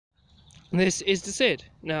this is the Sid.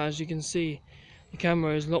 Now, as you can see, the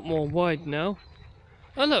camera is a lot more wide now.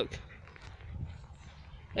 Oh look,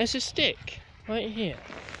 there's a stick right here.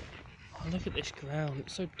 Oh, look at this ground,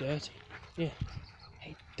 it's so dirty. Yeah, I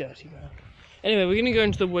hate dirty ground. Anyway, we're gonna go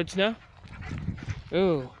into the woods now.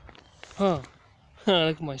 Oh, huh.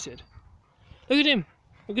 Look at my Sid. Look at him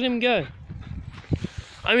go.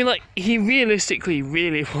 I mean, like, he realistically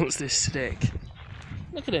really wants this stick.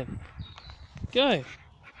 Look at him. Go.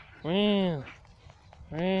 Wow.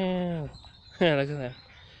 Wow. Look at that.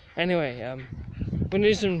 Anyway, we're gonna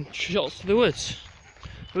do some shots to the woods.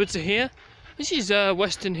 The woods are here. This is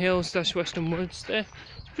Western Hills / Western Woods there.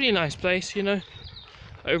 It's a pretty nice place, you know,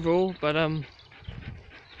 overall, but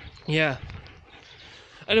yeah.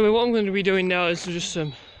 Anyway, what I'm going to be doing now is just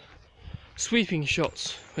some sweeping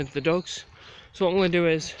shots with the dogs. So what I'm going to do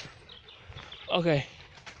is, okay,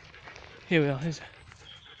 here we are, here's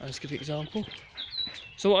a nice good example.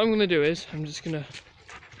 So what I'm going to do is, I'm just going to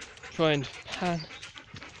try and pan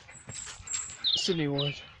Sydney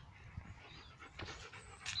Wood.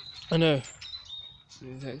 I know it's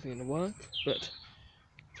not exactly going to work, but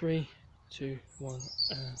 3, 2, 1,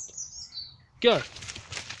 and go!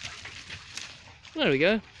 There we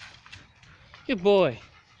go. Good boy.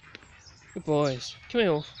 Good boys. Come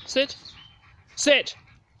here, Wolf. Sit. Sit!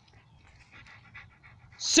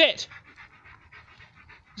 Sit!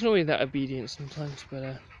 He's not really that obedient sometimes,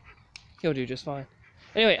 but he'll do just fine.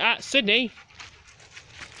 Anyway, at Sydney,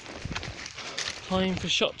 time for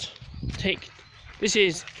shot. This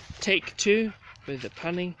is take 2 with the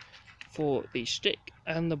panning for the stick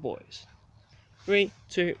and the boys. 3,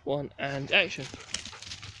 2, 1, and action.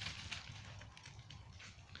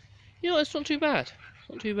 You know, it's not too bad. It's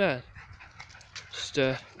not too bad. Just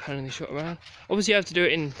panning the shot around. Obviously, you have to do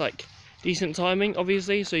it in like decent timing,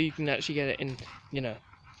 obviously, so you can actually get it in, you know,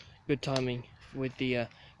 good timing with the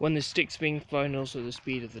when the stick's being thrown, also the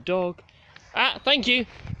speed of the dog. Thank you.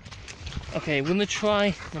 Okay, we're gonna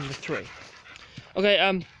try number 3.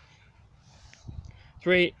 Okay,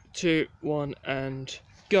 3, 2, 1, and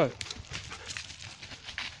go.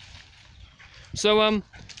 So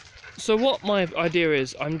what my idea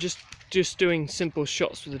is, I'm just doing simple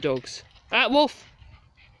shots with the dogs. Wolf,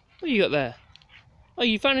 what you got there? Oh,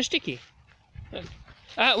 you found a sticky.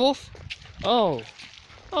 Wolf. Oh,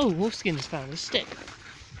 Wolfskin's found a stick.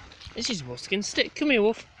 This is Wolfskin's stick. Come here,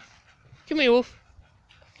 Wolf. Come here, Wolf.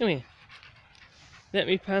 Come here. Let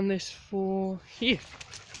me pan this for you.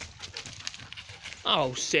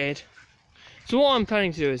 Oh, Sid. So what I'm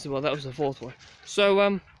planning to do is, well, that was the 4th one.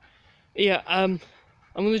 So yeah, I'm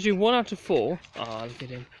going to do 1 out of 4. Ah, look at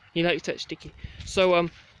him. He likes that sticky. So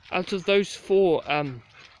out of those 4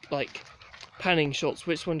 like panning shots,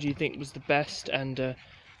 which one do you think was the best, and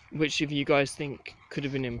which of you guys think could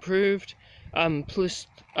have been improved? Plus,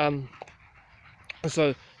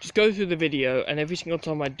 so just go through the video, and every single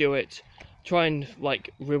time I do it, try and like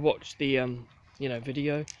rewatch the you know,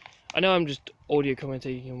 video. I know I'm just audio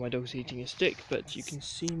commentating on my dog's eating a stick, but you can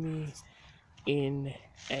see me in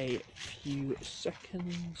a few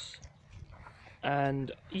seconds.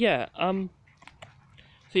 And yeah, so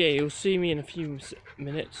yeah, you'll see me in a few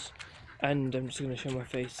minutes, and I'm just going to show my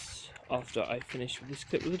face after I finish with this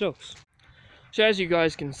clip with the dogs. So as you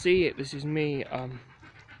guys can see, this is me,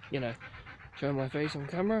 you know, showing my face on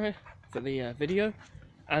camera for the video.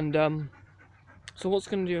 And so what's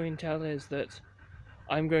going to entail is that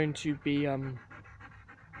I'm going to be,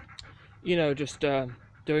 you know, just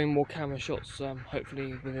doing more camera shots,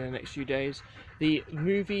 hopefully within the next few days. The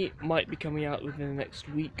movie might be coming out within the next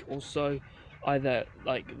week or so, either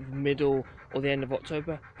like middle or the end of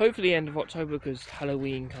October. Hopefully end of October, because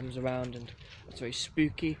Halloween comes around and it's very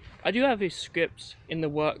spooky. I do have these scripts in the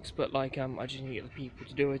works, but like I just need to get the people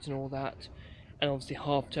to do it and all that. And obviously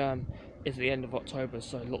half term is the end of October,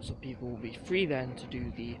 so lots of people will be free then to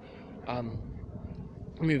do the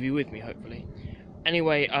movie with me, hopefully.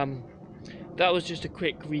 Anyway, that was just a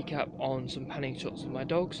quick recap on some panning shots with my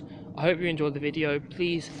dogs. I hope you enjoyed the video.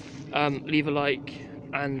 Please leave a like,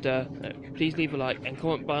 and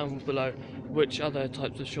comment down below which other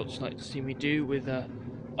types of shots you'd like to see me do with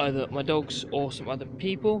either my dogs or some other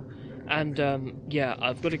people. And yeah,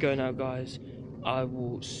 I've got to go now, guys. I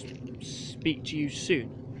will speak to you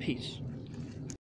soon. Peace.